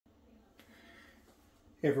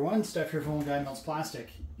Hey everyone, Steph here from One Guy Melts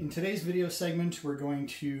Plastic. In today's video segment, we're going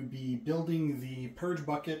to be building the purge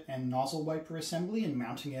bucket and nozzle wiper assembly and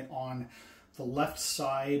mounting it on the left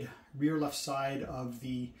side, rear left side of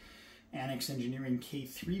the Annex Engineering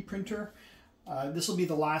K3 printer. This will be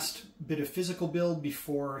the last bit of physical build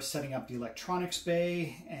before setting up the electronics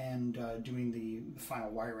bay and doing the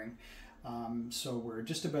final wiring. So we're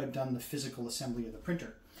just about done the physical assembly of the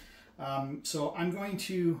printer. So I'm going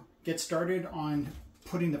to get started on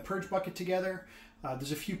putting the purge bucket together.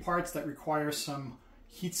 There's a few parts that require some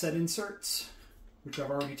heat set inserts, which I've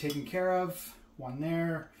already taken care of. One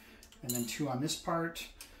there, and then two on this part.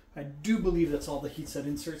 I do believe that's all the heat set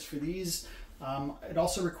inserts for these. It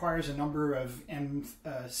also requires a number of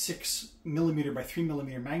 6mm by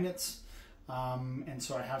 3mm magnets. And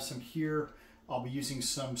so I have some here. I'll be using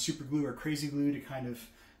some super glue or crazy glue to kind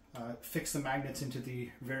of fix the magnets into the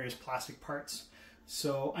various plastic parts.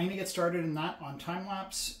 So I'm going to get started in that on time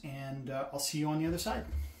lapse, and I'll see you on the other side.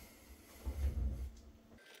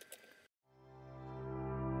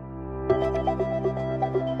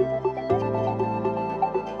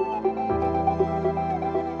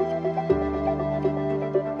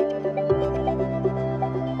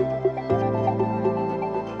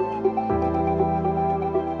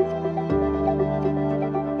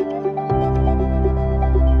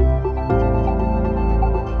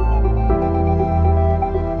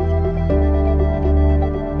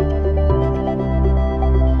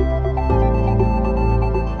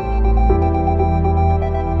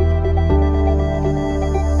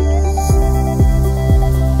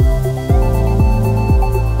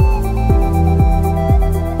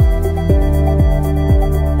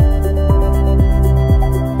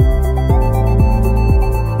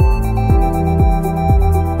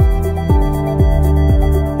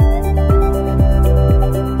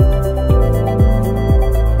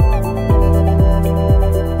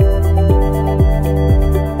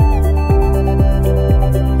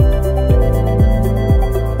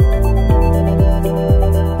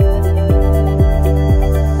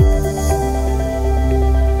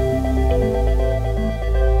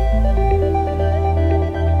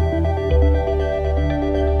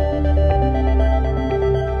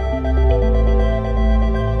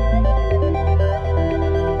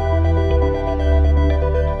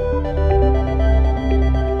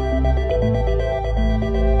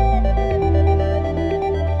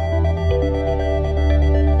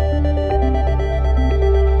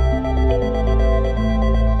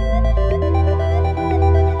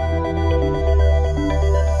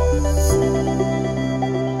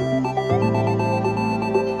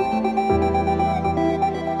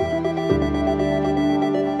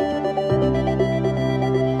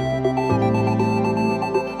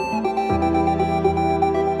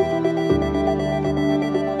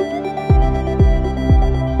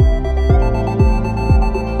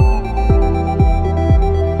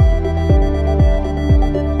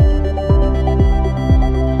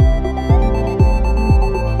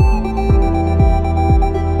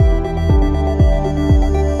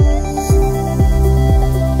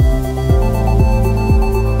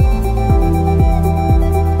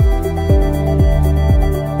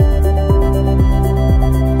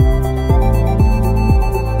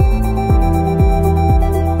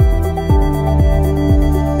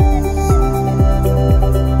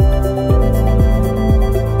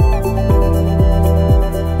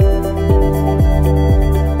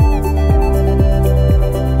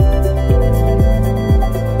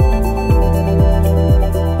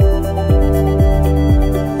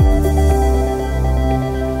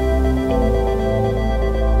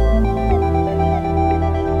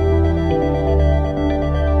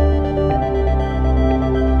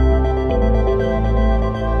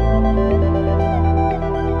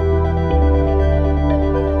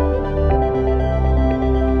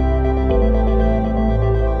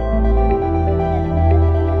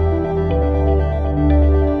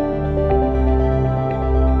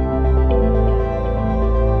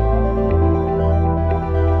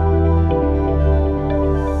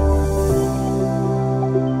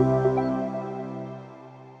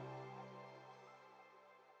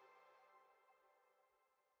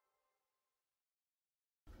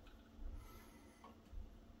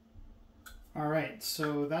 All right,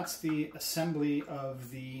 so that's the assembly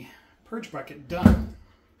of the purge bucket done.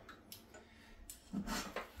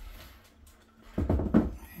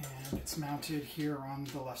 And it's mounted here on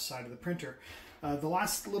the left side of the printer. The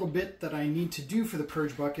last little bit that I need to do for the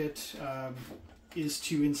purge bucket is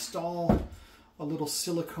to install a little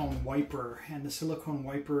silicone wiper, and the silicone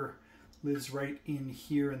wiper lives right in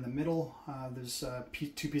here in the middle. There's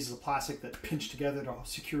two pieces of plastic that pinch together to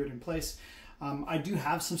secure it in place. I do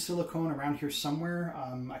have some silicone around here somewhere.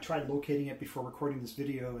 I tried locating it before recording this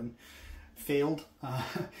video and failed,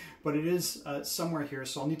 but it is somewhere here,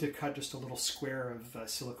 so I'll need to cut just a little square of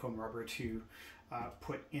silicone rubber to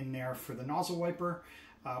put in there for the nozzle wiper.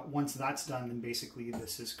 Once that's done, then basically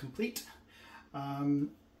this is complete.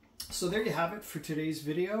 So there you have it for today's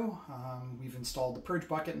video. We've installed the purge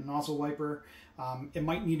bucket and nozzle wiper. It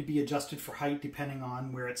might need to be adjusted for height depending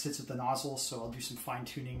on where it sits at the nozzle, so I'll do some fine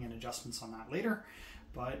tuning and adjustments on that later,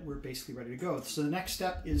 but we're basically ready to go. So the next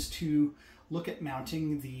step is to look at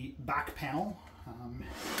mounting the back panel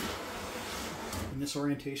in this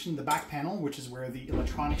orientation. The back panel, which is where the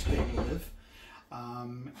electronics bay will live,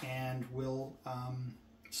 and we'll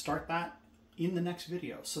start that in the next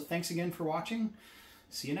video. So thanks again for watching.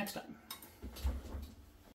 See you next time.